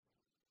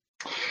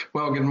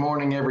Well, good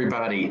morning,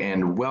 everybody,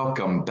 and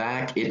welcome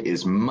back. It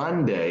is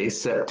Monday,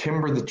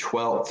 September the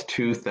 12th,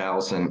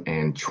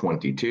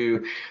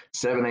 2022,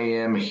 7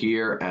 a.m.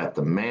 here at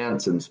the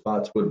Manse in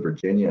Spotswood,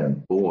 Virginia.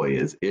 And boy,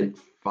 is it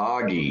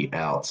foggy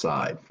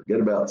outside. Forget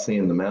about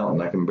seeing the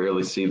mountain. I can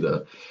barely see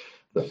the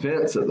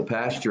fence at the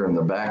pasture in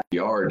the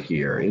backyard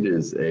here. It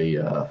is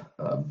a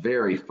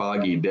very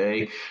foggy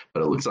day,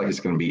 but it looks like it's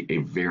going to be a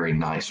very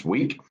nice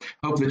week.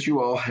 Hope that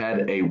you all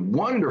had a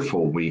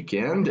wonderful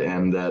weekend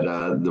and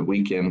that the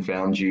weekend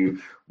found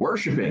you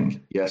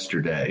worshiping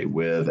yesterday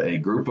with a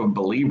group of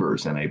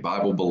believers in a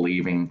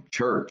Bible-believing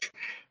church.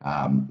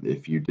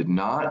 If you did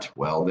not,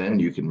 well, then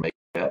you can make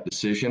that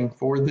decision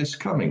for this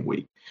coming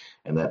week.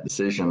 And that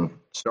decision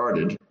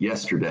started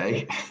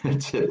yesterday.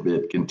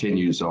 It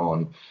continues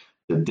on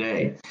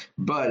today.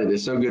 But it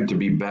is so good to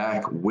be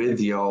back with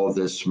y'all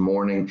this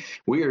morning.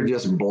 We are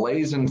just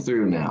blazing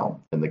through now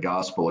in the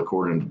gospel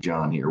according to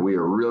John here. We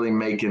are really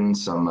making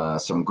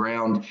some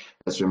ground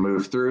as we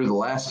move through. The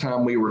last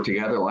time we were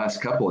together,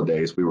 last couple of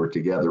days we were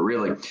together,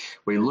 really,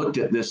 we looked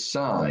at this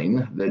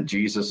sign that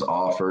Jesus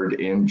offered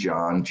in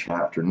John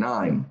chapter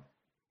 9.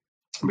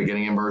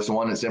 Beginning in verse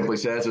 1, it simply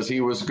says, as he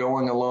was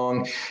going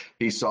along,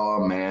 he saw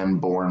a man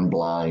born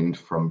blind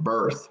from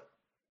birth.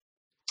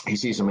 You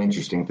see some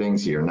interesting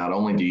things here. Not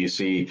only do you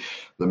see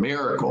the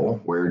miracle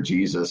where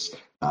Jesus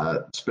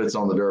spits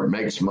on the dirt,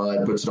 makes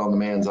mud, puts it on the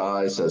man's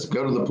eyes, says,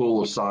 go to the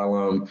pool of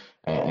Siloam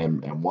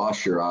and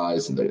wash your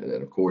eyes. And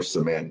of course,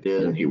 the man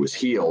did, and he was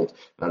healed.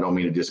 I don't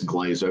mean to just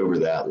glaze over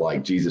that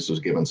like Jesus was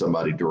giving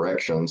somebody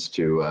directions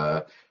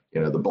to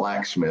the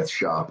blacksmith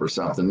shop or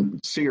something.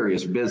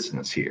 Serious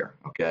business here,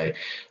 okay?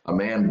 A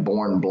man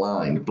born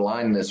blind.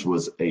 Blindness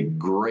was a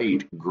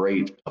great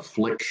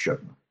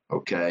affliction.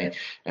 Okay.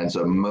 And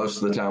so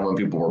most of the time when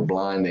people were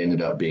blind, they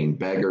ended up being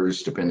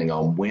beggars, depending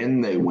on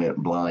when they went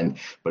blind.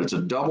 But it's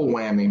a double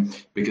whammy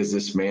because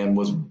this man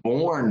was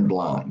born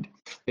blind.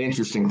 The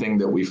interesting thing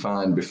that we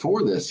find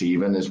before this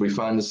even is we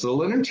find this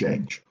little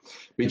interchange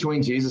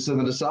between Jesus and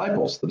the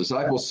disciples. The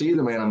disciples see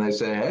the man and they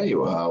say, hey,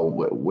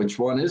 which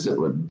one is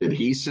it? Did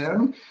he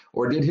sin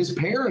or did his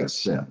parents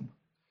sin?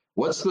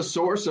 What's the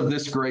source of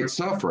this great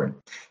suffering?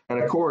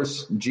 And of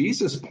course,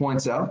 Jesus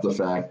points out the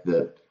fact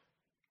that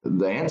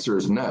the answer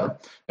is no.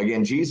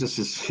 Again, Jesus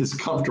is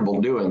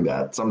comfortable doing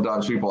that.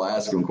 Sometimes people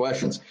ask him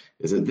questions.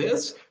 Is it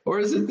this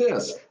or is it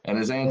this? And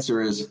his answer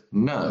is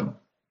no,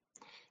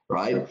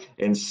 right?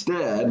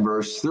 Instead,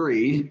 verse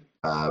 3,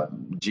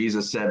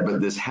 Jesus said,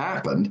 but this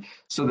happened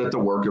so that the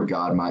work of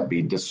God might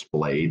be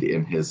displayed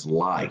in his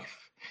life.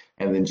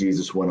 And then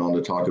Jesus went on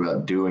to talk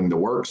about doing the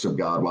works of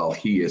God while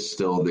he is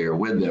still there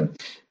with them.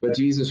 But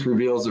Jesus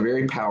reveals a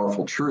very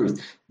powerful truth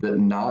that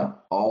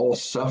not all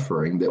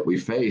suffering that we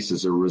face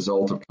is a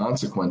result of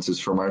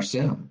consequences from our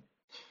sin,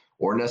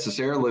 or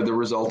necessarily the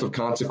result of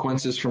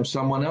consequences from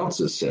someone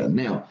else's sin.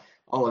 Now,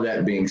 all of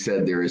that being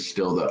said, there is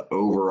still the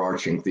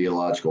overarching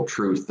theological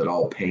truth that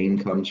all pain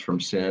comes from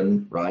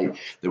sin, right?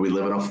 That we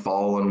live in a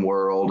fallen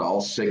world.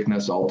 All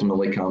sickness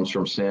ultimately comes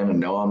from sin.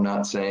 And no, I'm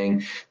not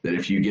saying that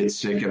if you get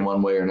sick in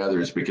one way or another,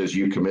 it's because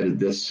you committed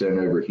this sin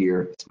over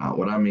here. It's not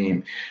what I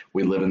mean.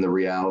 We live in the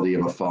reality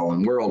of a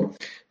fallen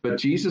world. But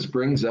Jesus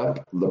brings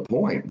up the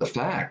point, the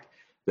fact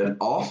that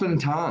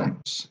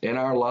oftentimes in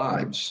our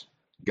lives,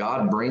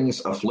 God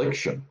brings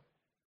affliction.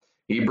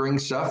 He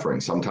brings suffering.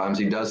 Sometimes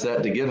he does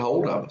that to get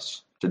hold of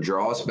us, to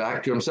draw us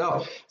back to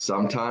himself.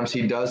 Sometimes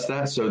he does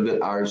that so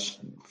that our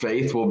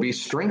faith will be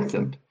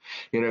strengthened.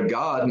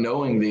 God,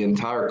 knowing the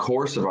entire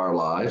course of our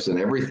lives and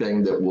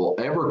everything that will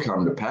ever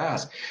come to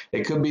pass,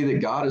 it could be that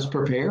God is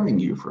preparing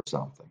you for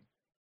something,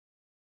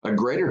 a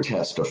greater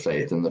test of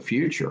faith in the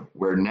future,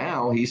 where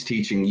now he's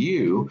teaching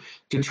you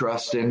to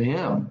trust in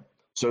him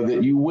so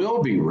that you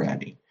will be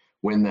ready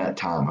when that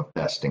time of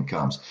testing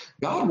comes.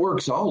 God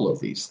works all of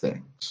these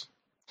things.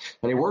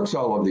 And he works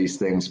all of these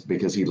things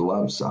because he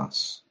loves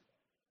us,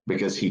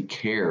 because he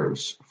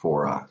cares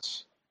for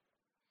us.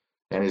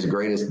 And his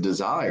greatest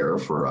desire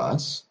for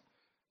us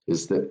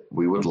is that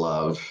we would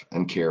love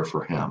and care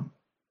for him.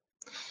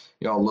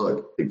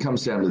 Look, it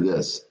comes down to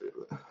this.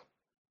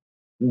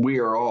 We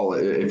are all,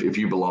 if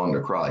you belong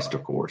to Christ,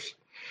 of course,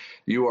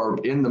 you are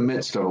in the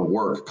midst of a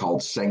work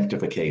called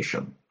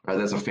sanctification. Right?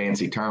 That's a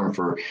fancy term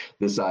for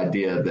this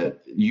idea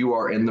that you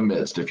are in the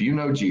midst. If you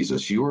know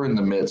Jesus, you are in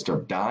the midst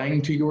of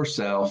dying to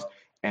yourself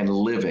and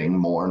living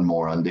more and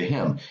more unto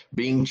him,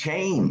 being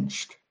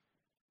changed.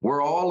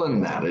 We're all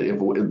in that.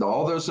 If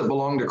all those that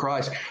belong to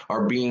Christ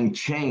are being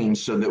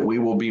changed so that we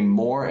will be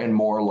more and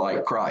more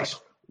like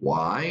Christ.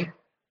 Why?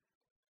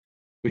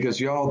 Because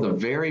the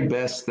very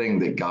best thing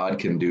that God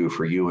can do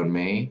for you and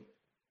me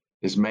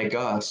is make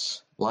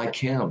us like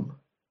him.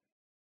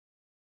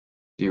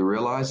 Do you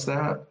realize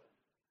that?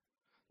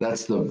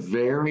 That's the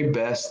very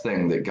best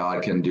thing that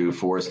God can do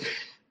for us.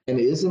 And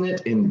isn't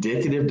it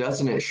indicative?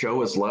 Doesn't it show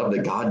his love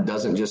that God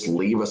doesn't just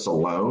leave us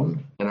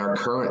alone in our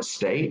current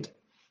state?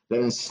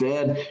 That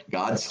instead,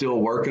 God's still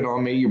working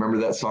on me. You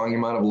remember that song you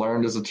might have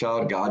learned as a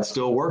child? God's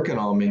still working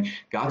on me.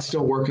 God's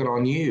still working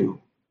on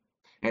you.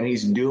 And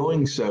he's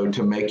doing so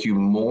to make you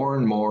more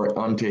and more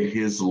unto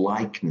his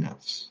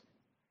likeness.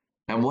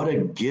 And what a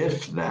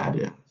gift that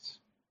is.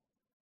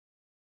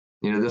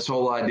 You know, this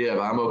whole idea of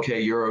I'm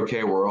okay, you're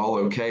okay, we're all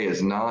okay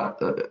is not,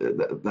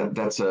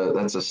 that's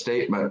a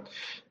statement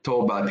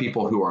told by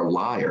people who are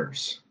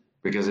liars.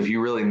 Because if you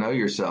really know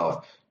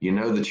yourself, you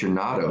know that you're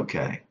not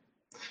okay.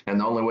 And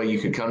the only way you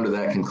could come to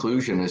that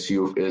conclusion is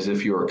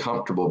if you are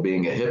comfortable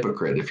being a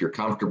hypocrite, if you're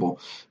comfortable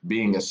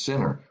being a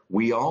sinner.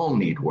 We all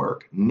need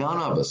work. None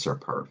of us are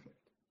perfect.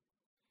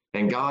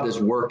 And God is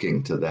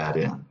working to that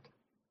end.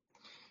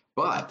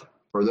 But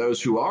for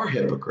those who are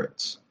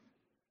hypocrites,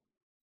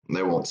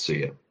 they won't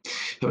see it.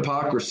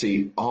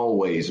 Hypocrisy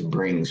always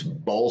brings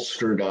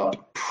bolstered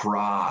up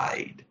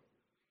pride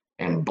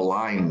and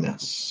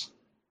blindness.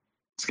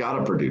 It's got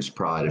to produce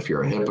pride if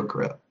you're a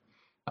hypocrite.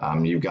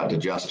 You've got to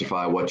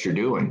justify what you're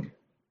doing,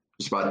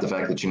 despite the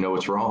fact that you know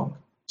it's wrong.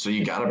 So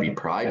you got to be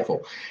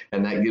prideful.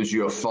 And that gives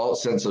you a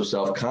false sense of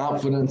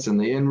self-confidence. And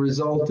the end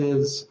result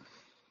is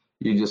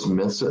you just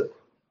miss it.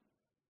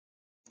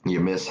 You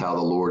miss how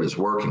the Lord is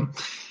working.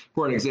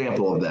 For an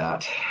example of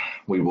that,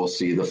 we will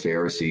see the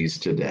Pharisees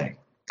today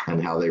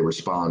and how they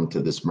respond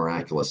to this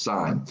miraculous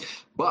sign.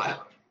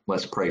 But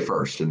let's pray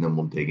first, and then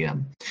we'll dig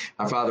in.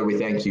 Our Father, we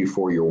thank you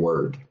for your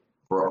word,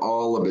 for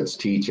all of its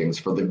teachings,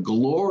 for the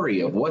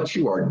glory of what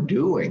you are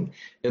doing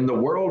in the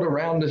world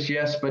around us,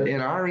 yes, but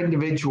in our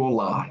individual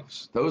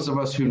lives. Those of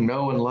us who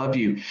know and love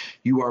you,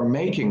 you are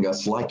making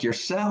us like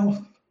yourself.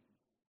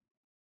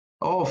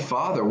 Oh,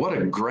 Father, what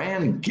a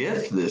grand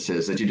gift this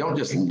is, that you don't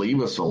just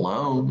leave us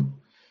alone,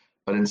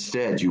 but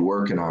instead you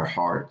work in our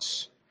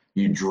hearts.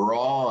 You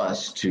draw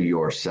us to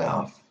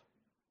yourself.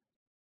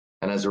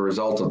 And as a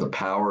result of the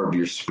power of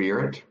your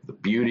Spirit, the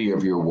beauty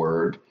of your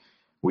word,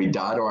 we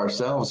die to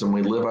ourselves and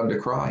we live unto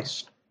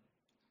Christ.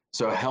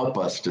 So help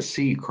us to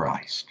see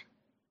Christ.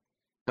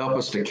 Help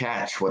us to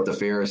catch what the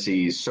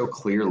Pharisees so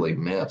clearly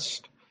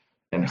missed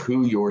and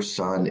who your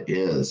Son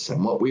is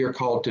and what we are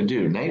called to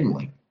do,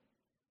 namely,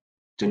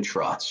 to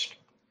trust,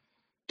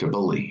 to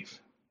believe.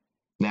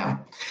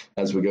 Now,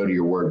 as we go to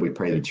your word, we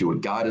pray that you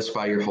would guide us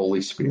by your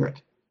Holy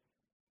Spirit.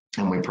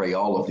 And we pray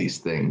all of these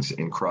things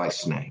in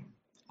Christ's name.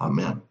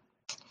 Amen.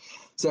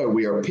 So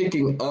we are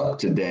picking up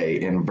today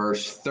in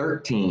verse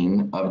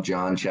 13 of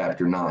John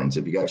chapter 9.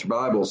 So if you got your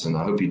Bibles, and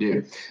I hope you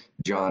do,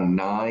 John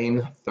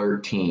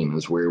 9:13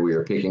 is where we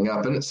are picking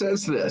up. And it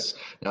says this.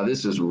 Now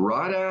this is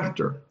right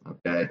after,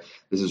 okay?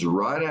 This is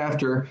right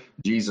after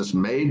Jesus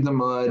made the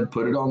mud,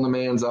 put it on the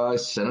man's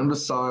eyes, sent him to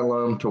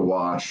Siloam to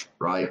wash,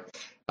 right?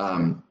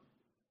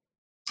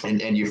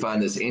 And you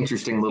find this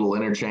interesting little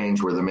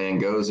interchange where the man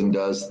goes and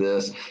does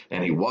this,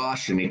 and he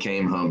washed and he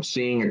came home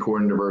seeing,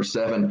 according to verse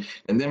 7.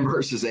 And then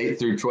verses 8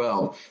 through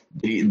 12,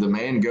 the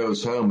man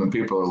goes home and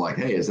people are like,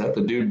 hey, is that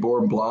the dude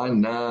born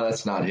blind? No,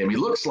 that's not him. He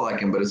looks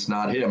like him, but it's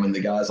not him. And the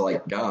guy's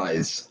like,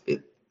 guys,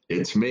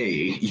 it's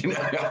me. You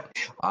know,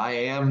 I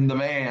am the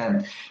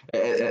man.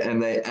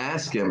 And they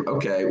ask him,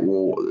 okay,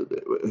 well,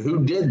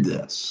 who did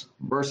this?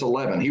 Verse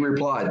 11, he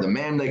replied, the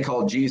man they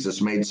called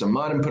Jesus made some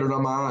mud and put it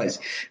on my eyes.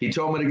 He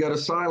told me to go to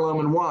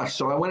Siloam and wash.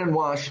 So I went and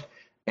washed,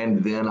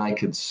 and then I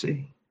could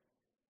see.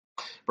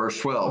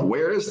 Verse 12,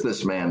 where is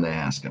this man? They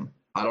asked him.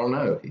 I don't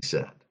know, he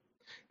said.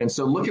 And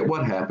so look at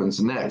what happens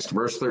next.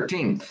 Verse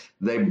 13,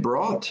 they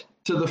brought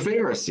to the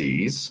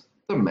Pharisees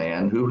the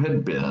man who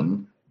had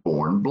been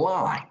born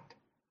blind.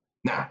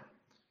 Now,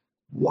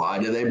 why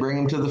do they bring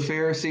him to the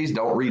Pharisees?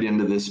 Don't read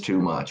into this too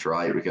much,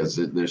 right? Because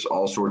there's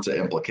all sorts of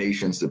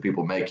implications that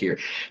people make here.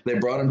 They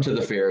brought him to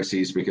the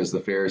Pharisees because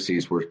the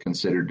Pharisees were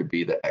considered to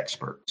be the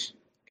experts.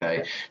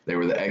 Okay, they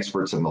were the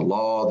experts in the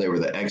law. They were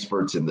the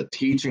experts in the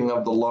teaching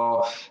of the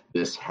law.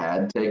 This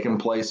had taken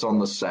place on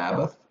the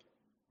Sabbath,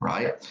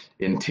 right?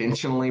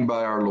 Intentionally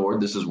by our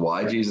Lord. This is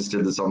why Jesus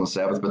did this on the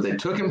Sabbath. But they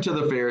took him to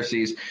the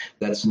Pharisees.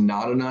 That's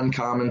not an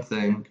uncommon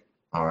thing.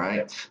 All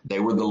right. They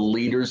were the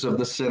leaders of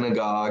the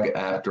synagogue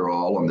after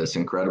all, and this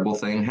incredible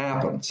thing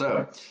happened.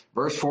 So,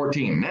 verse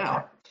 14.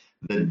 Now,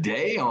 the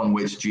day on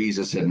which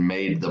Jesus had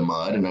made the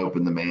mud and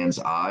opened the man's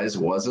eyes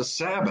was a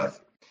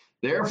Sabbath.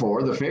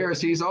 Therefore, the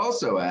Pharisees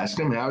also asked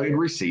him how he had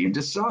received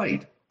his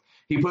sight.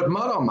 He put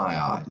mud on my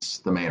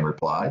eyes, the man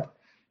replied,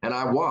 and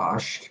I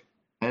washed,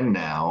 and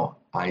now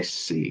I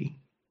see.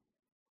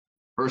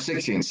 Verse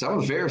 16, some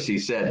of the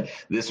Pharisees said,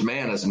 this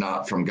man is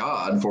not from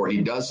God, for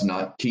he does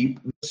not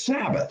keep the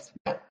Sabbath.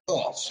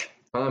 False.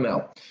 Time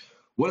out.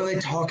 What are they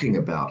talking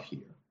about here?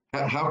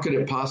 How could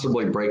it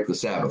possibly break the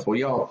Sabbath? Well,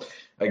 y'all,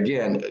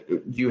 again,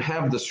 you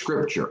have the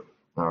scripture,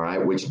 all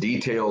right, which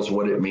details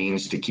what it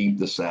means to keep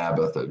the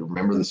Sabbath,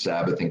 remember the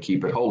Sabbath and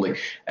keep it holy,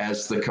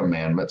 as the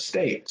commandment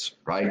states,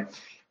 right?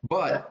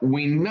 But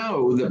we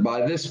know that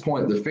by this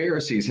point, the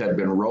Pharisees had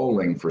been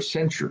rolling for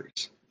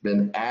centuries,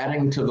 been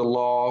adding to the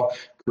law,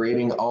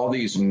 creating all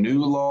these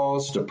new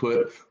laws to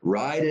put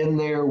right in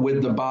there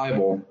with the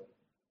Bible.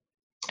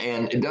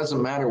 And it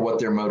doesn't matter what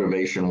their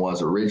motivation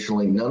was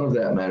originally. None of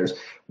that matters.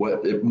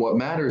 What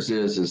matters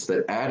is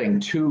that adding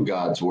to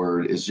God's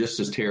word is just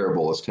as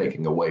terrible as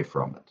taking away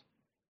from it.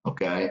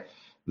 Okay?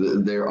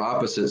 They're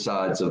opposite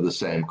sides of the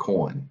same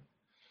coin.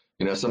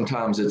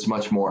 Sometimes it's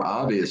much more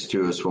obvious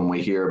to us when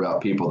we hear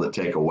about people that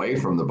take away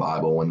from the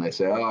Bible when they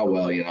say, oh,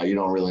 well, you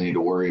don't really need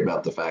to worry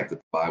about the fact that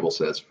the Bible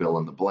says fill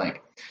in the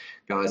blank.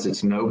 Guys,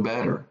 it's no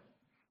better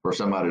for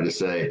somebody to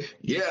say,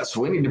 yes,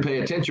 we need to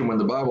pay attention when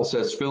the Bible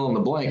says fill in the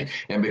blank.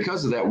 And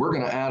because of that, we're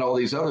going to add all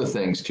these other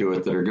things to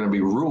it that are going to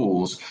be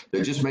rules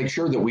that just make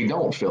sure that we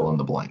don't fill in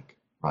the blank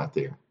right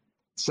there.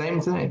 Same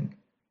thing.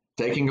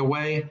 Taking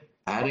away,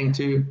 adding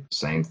to,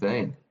 same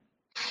thing.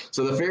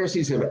 So the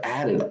Pharisees have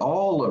added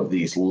all of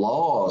these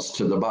laws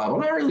to the Bible,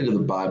 not really to the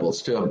Bible,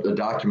 it's to a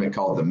document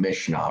called the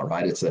Mishnah,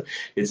 right?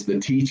 It's the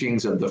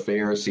teachings of the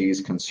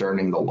Pharisees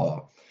concerning the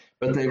law.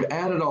 But they've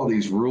added all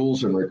these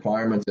rules and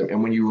requirements.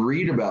 And when you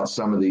read about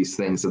some of these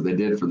things that they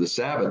did for the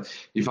Sabbath,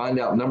 you find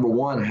out, number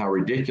one, how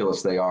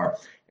ridiculous they are.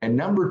 And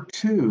number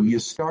two, you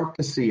start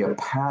to see a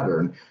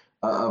pattern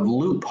of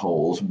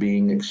loopholes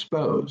being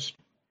exposed.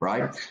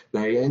 Right?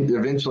 They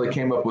eventually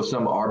came up with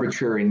some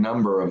arbitrary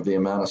number of the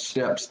amount of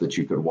steps that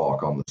you could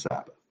walk on the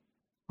Sabbath,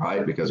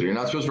 right? Because you're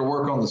not supposed to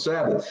work on the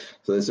Sabbath.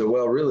 So they said,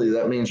 well, really,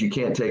 that means you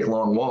can't take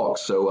long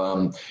walks.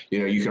 So,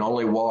 you can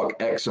only walk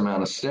X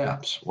amount of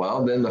steps.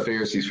 Well, then the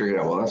Pharisees figured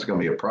out, well, that's going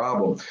to be a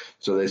problem.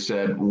 So they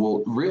said,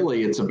 well,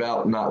 really, it's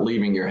about not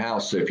leaving your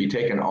house. So if you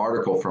take an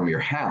article from your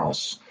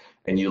house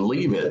and you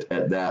leave it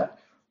at that,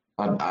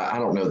 I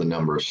don't know the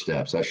number of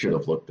steps. I should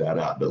have looked that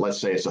up. But let's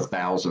say it's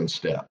 1,000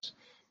 steps.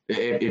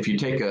 If you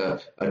take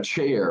a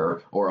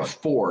chair or a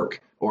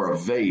fork or a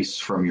vase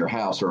from your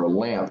house or a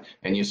lamp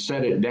and you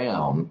set it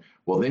down,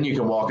 well, then you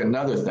can walk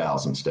another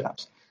 1,000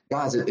 steps.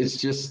 Guys,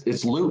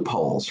 it's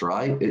loopholes,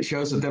 right? It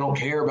shows that they don't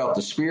care about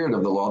the spirit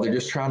of the law. They're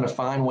just trying to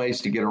find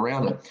ways to get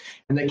around it.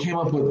 And they came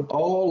up with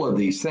all of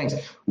these things,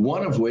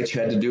 one of which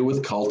had to do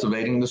with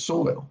cultivating the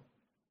soil,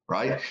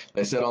 right?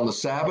 They said on the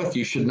Sabbath,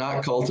 you should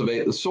not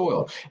cultivate the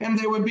soil. And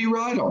they would be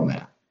right on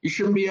that. You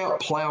shouldn't be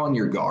out plowing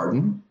your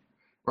garden.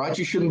 Right?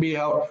 You shouldn't be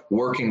out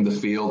working the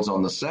fields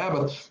on the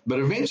Sabbath, but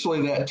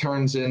eventually that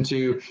turns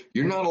into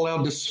you're not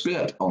allowed to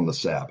spit on the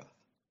Sabbath.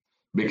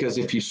 Because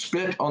if you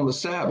spit on the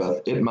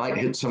Sabbath, it might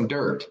hit some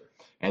dirt.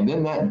 And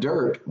then that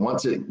dirt,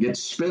 once it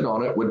gets spit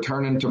on it, would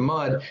turn into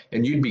mud,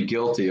 and you'd be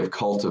guilty of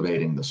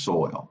cultivating the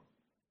soil.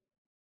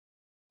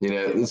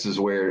 This is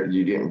where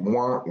you get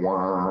wah,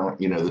 wah,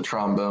 the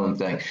trombone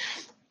thing.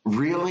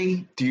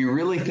 Really? Do you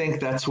really think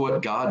that's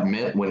what God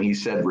meant when he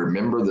said,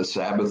 remember the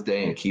Sabbath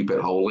day and keep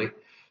it holy?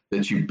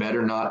 That you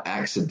better not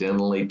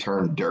accidentally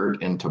turn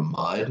dirt into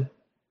mud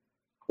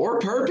or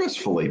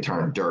purposefully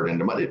turn dirt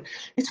into mud.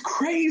 It's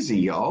crazy,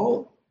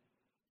 y'all.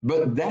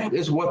 But that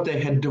is what they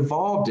had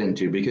devolved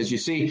into because you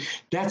see,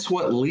 that's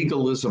what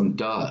legalism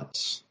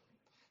does.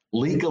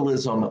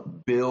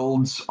 Legalism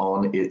builds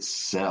on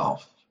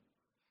itself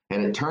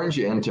and it turns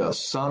you into a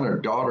son or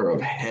daughter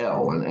of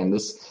hell. And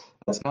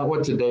that's not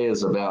what today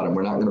is about. And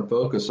we're not going to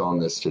focus on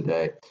this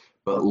today.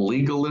 But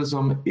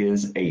legalism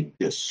is a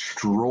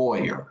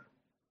destroyer.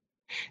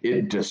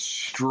 It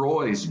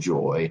destroys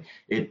joy.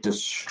 It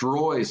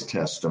destroys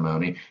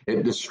testimony.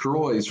 It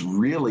destroys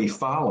really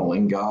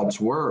following God's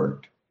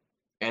word.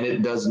 And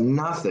it does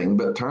nothing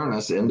but turn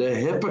us into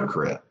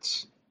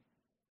hypocrites.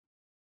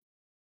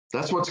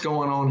 That's what's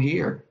going on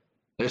here.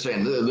 They're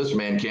saying this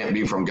man can't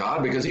be from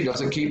God because he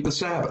doesn't keep the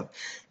Sabbath.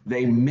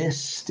 They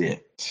missed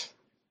it.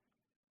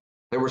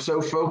 They were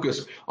so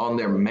focused on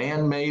their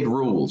man-made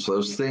rules,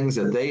 those things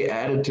that they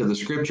added to the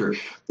scripture,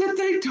 that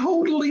they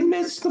totally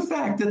missed the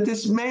fact that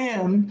this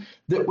man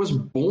that was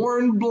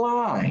born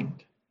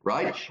blind,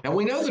 right? And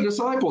we know the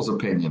disciples'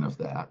 opinion of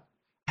that.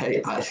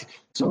 Hey,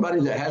 somebody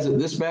that has it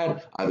this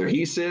bad, either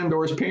he sinned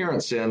or his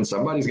parents sinned.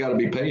 Somebody's got to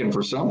be paying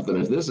for something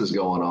if this is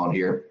going on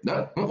here.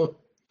 No,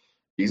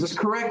 Jesus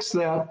corrects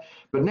that.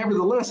 But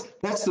nevertheless,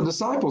 that's the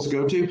disciples'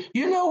 go-to.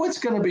 It's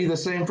going to be the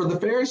same for the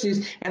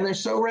Pharisees, and they're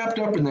so wrapped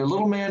up in their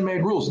little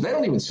man-made rules, they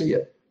don't even see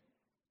it.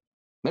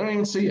 They don't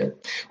even see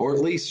it. Or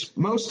at least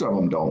most of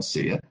them don't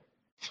see it.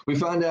 We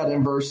find out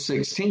in verse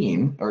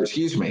 16,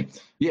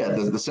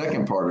 the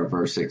second part of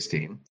verse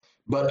 16.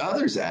 But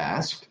others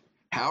asked,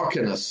 how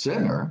can a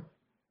sinner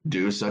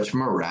do such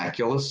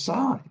miraculous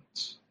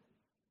signs?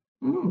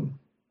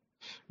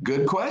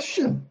 Good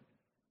question.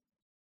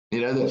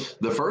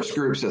 The first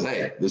group says,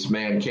 hey, this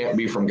man can't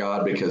be from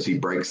God because he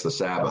breaks the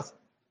Sabbath.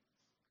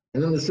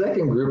 And then the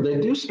second group, they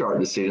do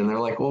start to see it, and they're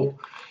like, well,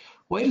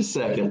 wait a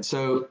second.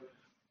 So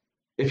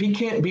if he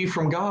can't be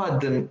from God,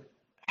 then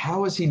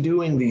how is he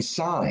doing these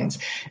signs?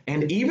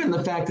 And even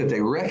the fact that they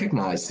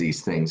recognize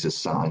these things as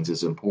signs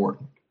is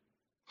important.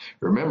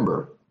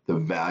 Remember, the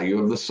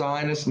value of the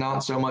sign is not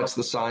so much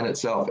the sign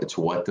itself, it's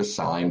what the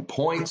sign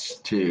points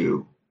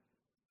to.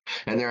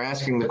 And they're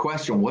asking the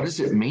question, what does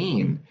it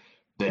mean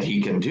that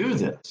he can do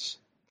this?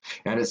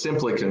 And it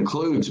simply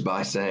concludes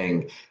by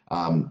saying,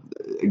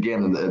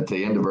 again, at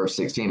the end of verse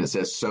 16, it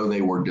says, so they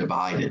were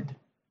divided.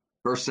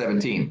 Verse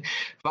 17,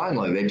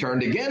 finally, they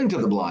turned again to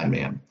the blind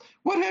man.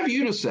 What have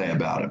you to say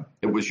about him?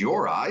 It was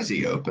your eyes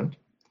he opened.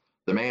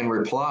 The man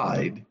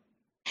replied,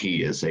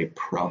 he is a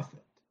prophet.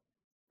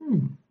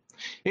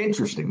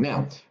 Interesting.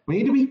 Now, we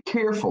need to be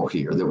careful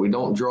here that we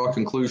don't draw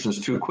conclusions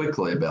too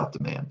quickly about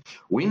the man.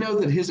 We know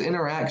that his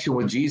interaction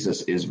with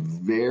Jesus is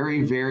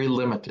very, very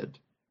limited.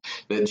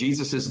 That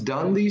Jesus has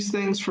done these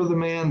things for the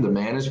man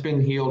has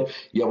been healed,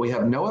 yet we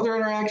have no other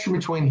interaction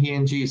between he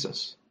and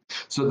Jesus.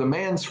 So the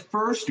man's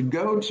first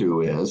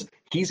go-to is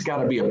he's got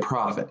to be a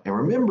prophet. And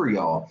remember,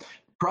 y'all,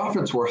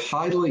 prophets were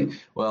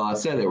I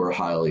said they were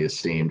highly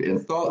esteemed and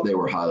thought they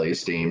were highly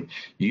esteemed.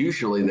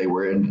 Usually they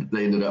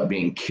ended up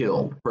being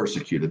killed,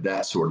 persecuted,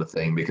 that sort of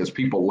thing, because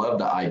people loved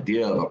the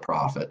idea of a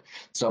prophet,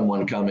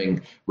 someone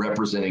coming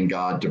representing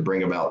God to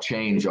bring about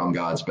change on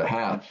God's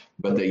behalf.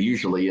 But they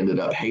usually ended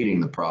up hating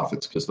the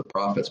prophets because the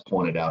prophets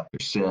pointed out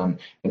their sin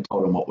and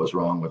told them what was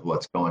wrong with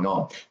what's going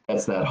on.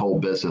 That's that whole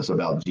business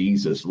about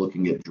Jesus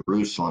looking at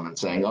Jerusalem and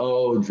saying,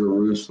 "Oh,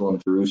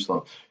 Jerusalem,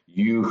 Jerusalem,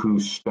 you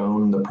who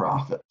stoned the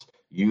prophets.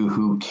 You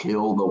who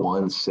kill the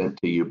ones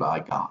sent to you by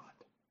God."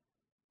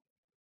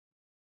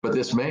 But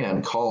this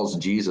man calls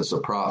Jesus a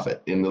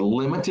prophet. In the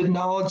limited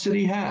knowledge that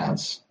he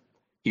has,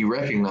 he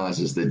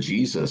recognizes that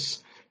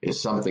Jesus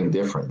is something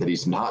different, that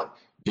he's not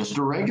just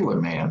a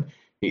regular man.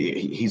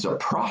 He's a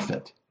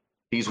prophet.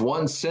 He's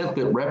one sent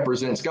that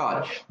represents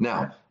God.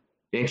 Now,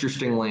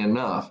 interestingly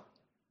enough,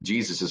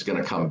 Jesus is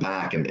going to come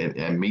back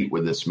and meet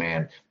with this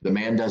man. The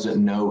man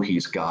doesn't know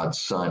he's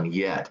God's son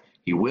yet.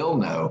 He will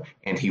know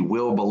and he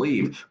will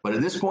believe, but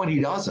at this point he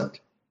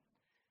doesn't.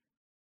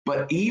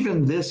 But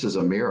even this is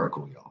a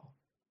miracle, y'all.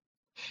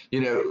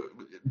 You know,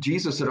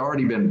 Jesus had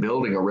already been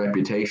building a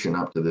reputation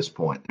up to this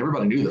point.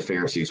 Everybody knew the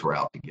Pharisees were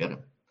out to get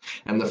him.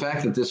 And the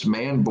fact that this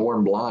man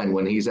born blind,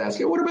 when he's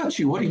asking, "What about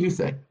you? What do you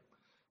think?"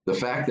 The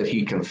fact that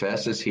he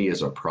confesses he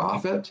is a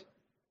prophet,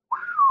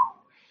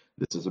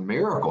 this is a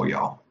miracle,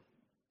 y'all.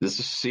 This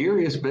is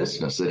serious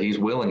business that he's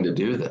willing to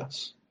do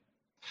this.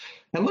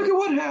 And look at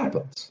what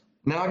happens.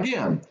 Now,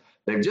 again,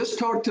 they've just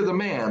talked to the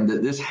man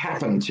that this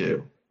happened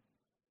to,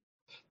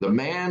 the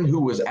man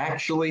who was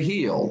actually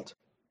healed.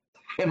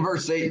 In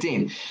verse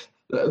 18,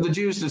 the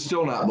Jews did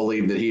still not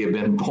believe that he had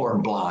been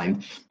born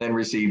blind and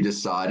received his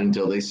sight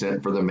until they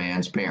sent for the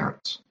man's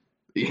parents.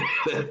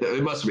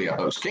 It must be a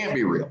hoax. Can't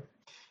be real.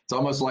 It's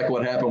almost like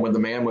what happened when the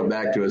man went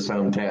back to his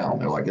hometown.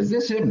 They're like, "Is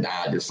this him?"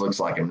 "Nah, it just looks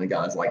like him." And the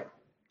guy's like,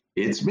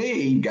 "It's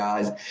me,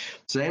 guys."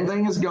 Same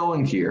thing is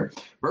going here.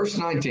 Verse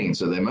 19,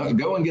 so they must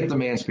go and get the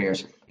man's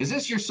parents. "Is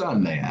this your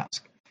son?" they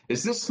ask.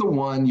 "Is this the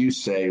one you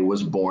say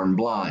was born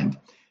blind?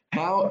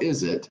 How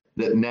is it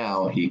that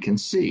now he can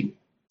see?"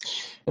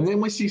 And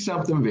then we see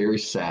something very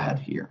sad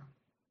here.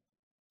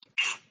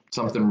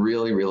 Something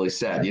really, really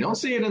sad. You don't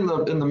see it in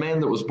the man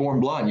that was born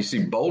blind. You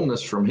see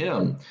boldness from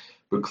him,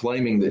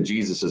 proclaiming that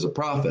Jesus is a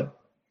prophet.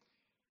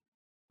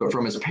 But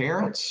from his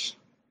parents,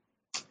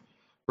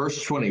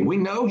 verse 20, "We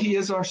know he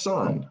is our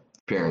son,"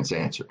 parents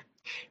answered.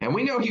 "And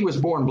we know he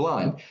was born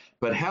blind,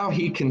 but how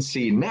he can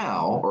see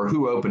now, or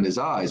who opened his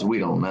eyes, we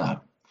don't know.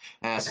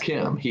 Ask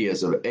him. He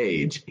is of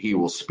age. He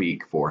will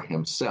speak for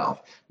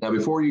himself." Now,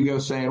 before you go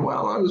saying,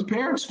 "Well, his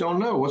parents don't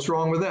know. What's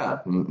wrong with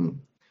that?"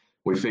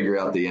 We figure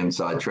out the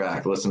inside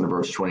track. Listen to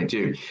verse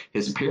 22.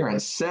 "His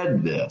parents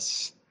said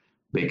this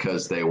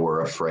because they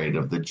were afraid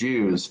of the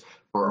Jews,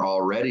 for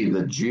already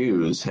the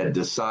Jews had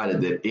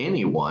decided that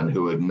anyone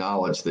who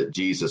acknowledged that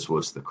Jesus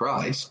was the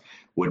Christ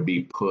would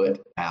be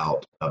put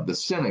out of the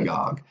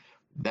synagogue.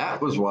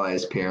 That was why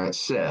his parents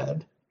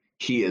said,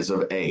 'He is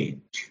of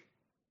age.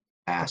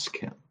 Ask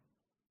him.'"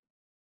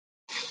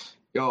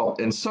 Y'all,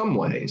 in some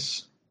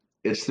ways,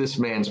 it's this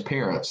man's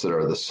parents that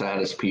are the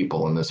saddest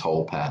people in this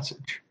whole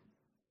passage.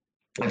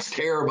 It's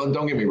terrible.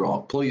 Don't get me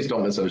wrong. Please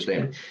don't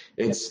misunderstand me.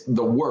 It's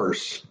the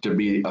worst to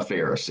be a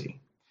Pharisee,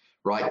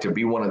 right? To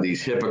be one of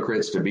these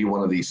hypocrites, to be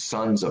one of these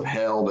sons of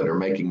hell that are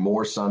making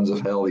more sons of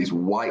hell, these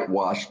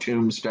whitewashed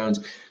tombstones.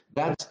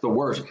 That's the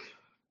worst.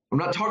 I'm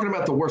not talking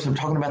about the worst. I'm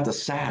talking about the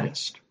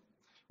saddest.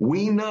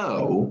 We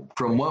know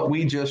from what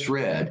we just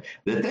read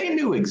that they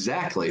knew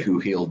exactly who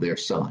healed their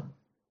son.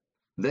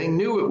 They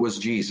knew it was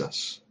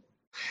Jesus.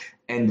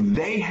 And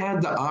they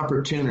had the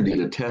opportunity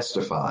to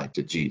testify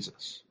to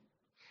Jesus.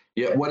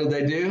 Yet what did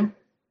they do?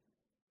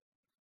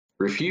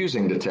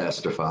 Refusing to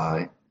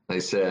testify, they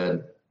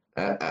said,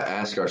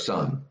 "Ask our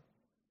son.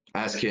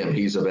 Ask him.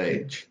 He's of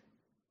age."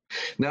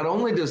 Not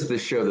only does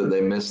this show that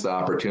they missed the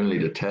opportunity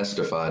to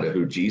testify to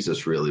who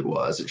Jesus really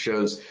was, it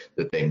shows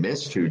that they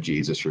missed who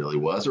Jesus really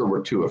was or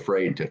were too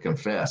afraid to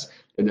confess.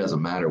 It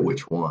doesn't matter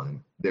which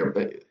one.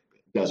 It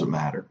doesn't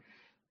matter.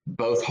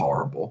 Both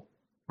horrible,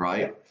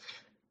 right?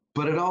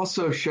 But it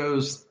also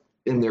shows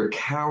in their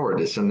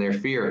cowardice and their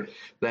fear,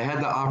 they had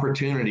the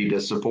opportunity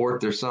to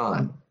support their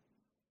son.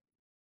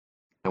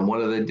 And what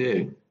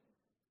do?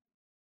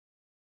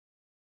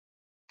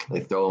 They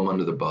throw him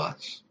under the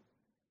bus.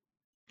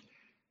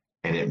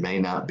 And it may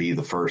not be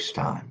the first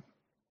time.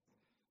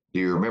 Do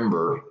you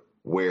remember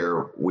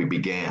where we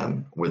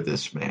began with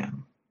this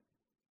man?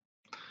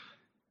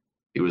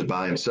 He was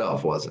by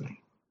himself, wasn't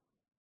he?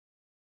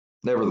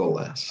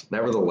 Nevertheless,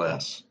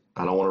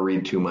 I don't want to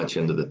read too much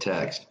into the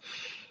text,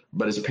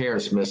 but his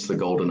parents missed the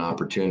golden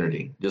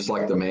opportunity, just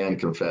like the man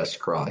confessed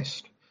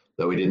Christ,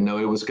 though he didn't know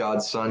he was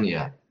God's son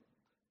yet.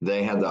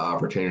 They had the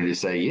opportunity to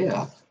say,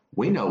 yeah,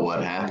 we know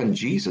what happened.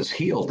 Jesus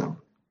healed him.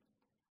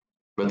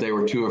 But they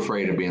were too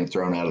afraid of being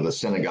thrown out of the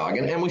synagogue.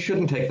 And we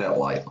shouldn't take that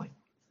lightly,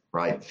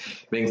 right?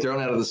 Being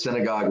thrown out of the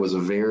synagogue was a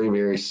very,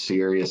 very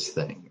serious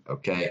thing,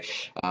 okay?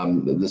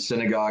 The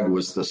synagogue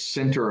was the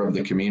center of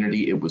the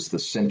community. It was the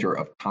center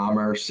of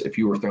commerce. If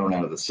you were thrown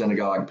out of the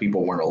synagogue,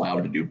 people weren't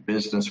allowed to do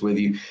business with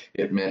you.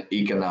 It meant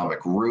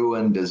economic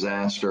ruin,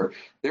 disaster.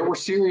 There were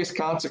serious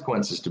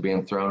consequences to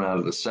being thrown out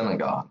of the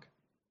synagogue.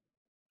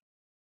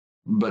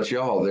 But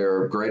y'all, there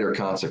are greater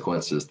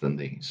consequences than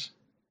these.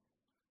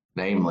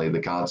 Namely, the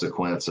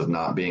consequence of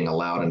not being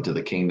allowed into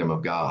the kingdom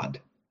of God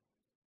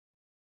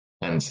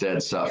and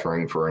instead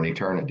suffering for an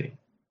eternity.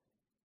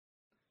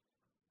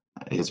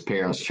 His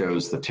parents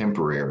chose the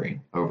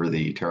temporary over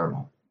the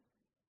eternal.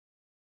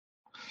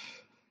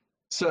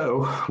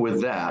 So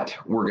with that,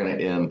 we're going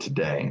to end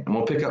today, and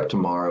we'll pick up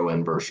tomorrow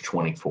in verse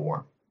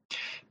 24.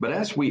 But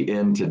as we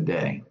end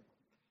today,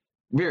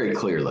 very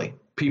clearly,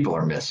 people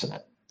are missing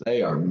it.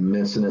 They are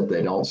missing it.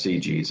 They don't see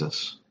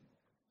Jesus.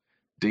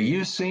 Do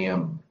you see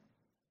him?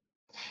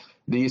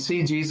 Do you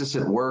see Jesus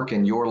at work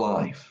in your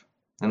life,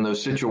 in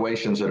those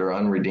situations that are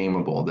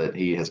unredeemable that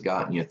he has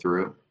gotten you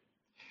through?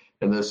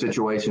 In those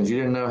situations you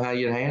didn't know how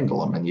you'd handle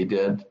them, and you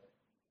did?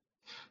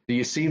 Do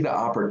you see the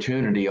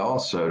opportunity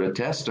also to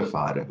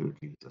testify to who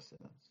Jesus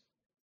is?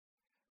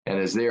 And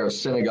is there a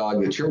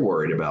synagogue that you're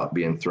worried about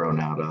being thrown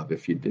out of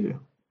if you do?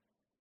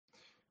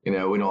 You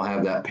know, we don't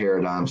have that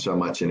paradigm so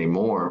much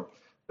anymore,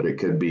 but it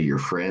could be your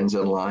friends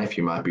in life.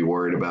 You might be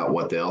worried about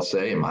what they'll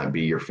say. It might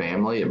be your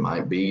family. It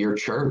might be your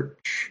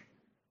church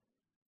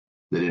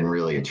that isn't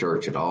really a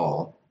church at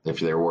all.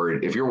 If you're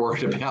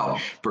worried about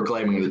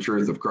proclaiming the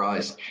truth of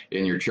Christ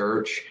in your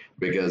church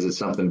because it's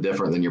something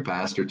different than your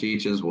pastor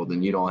teaches, well,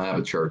 then you don't have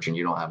a church and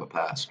you don't have a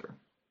pastor.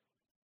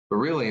 But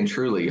really and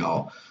truly,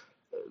 y'all,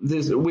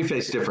 we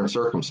face different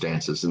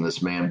circumstances in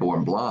this man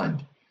born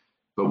blind,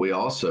 but we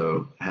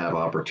also have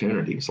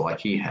opportunities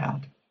like he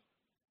had.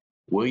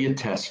 Will you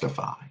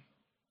testify?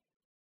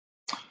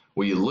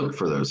 Will you look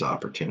for those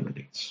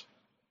opportunities?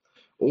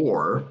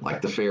 Or,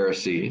 like the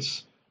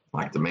Pharisees,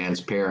 like the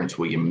man's parents,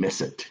 will you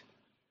miss it?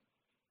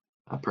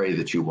 I pray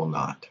that you will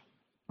not.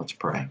 Let's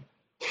pray.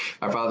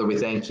 Our Father, we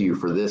thank you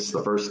for this,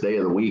 the first day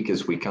of the week,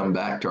 as we come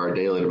back to our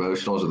daily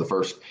devotionals, or the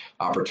first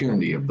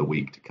opportunity of the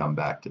week to come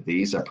back to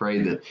these. I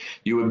pray that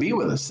you would be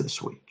with us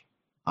this week.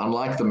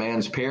 Unlike the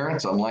man's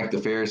parents, unlike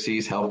the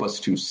Pharisees, help us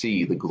to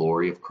see the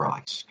glory of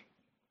Christ.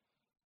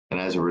 And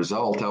as a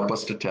result, help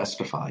us to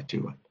testify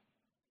to it.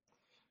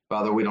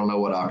 Father, we don't know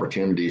what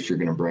opportunities you're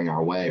going to bring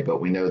our way, but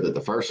we know that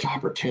the first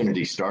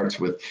opportunity starts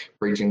with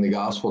preaching the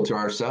gospel to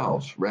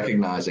ourselves,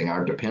 recognizing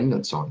our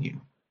dependence on you.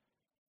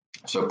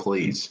 So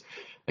please,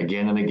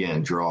 again and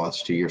again, draw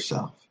us to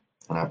yourself.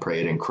 And I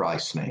pray it in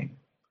Christ's name.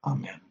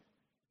 Amen.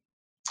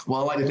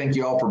 Well, I'd like to thank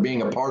you all for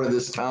being a part of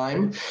this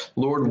time.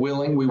 Lord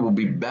willing, we will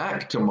be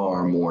back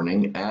tomorrow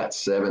morning at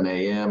 7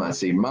 a.m. I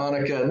see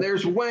Monica, and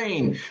there's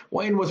Wayne.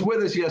 Wayne was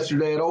with us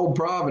yesterday at Old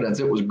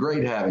Providence. It was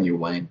great having you,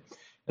 Wayne.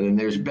 And then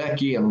there's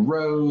Becky and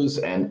Rose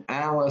and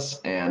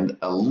Alice and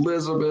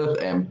Elizabeth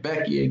and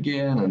Becky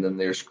again. And then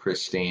there's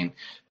Christine.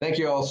 Thank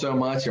you all so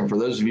much. And for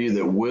those of you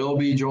that will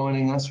be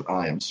joining us,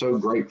 I am so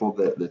grateful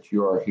that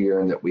you are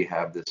here and that we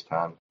have this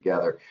time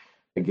together.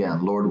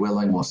 Again, Lord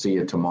willing, we'll see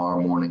you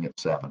tomorrow morning at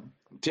 7.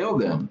 Until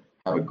then,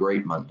 have a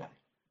great Monday.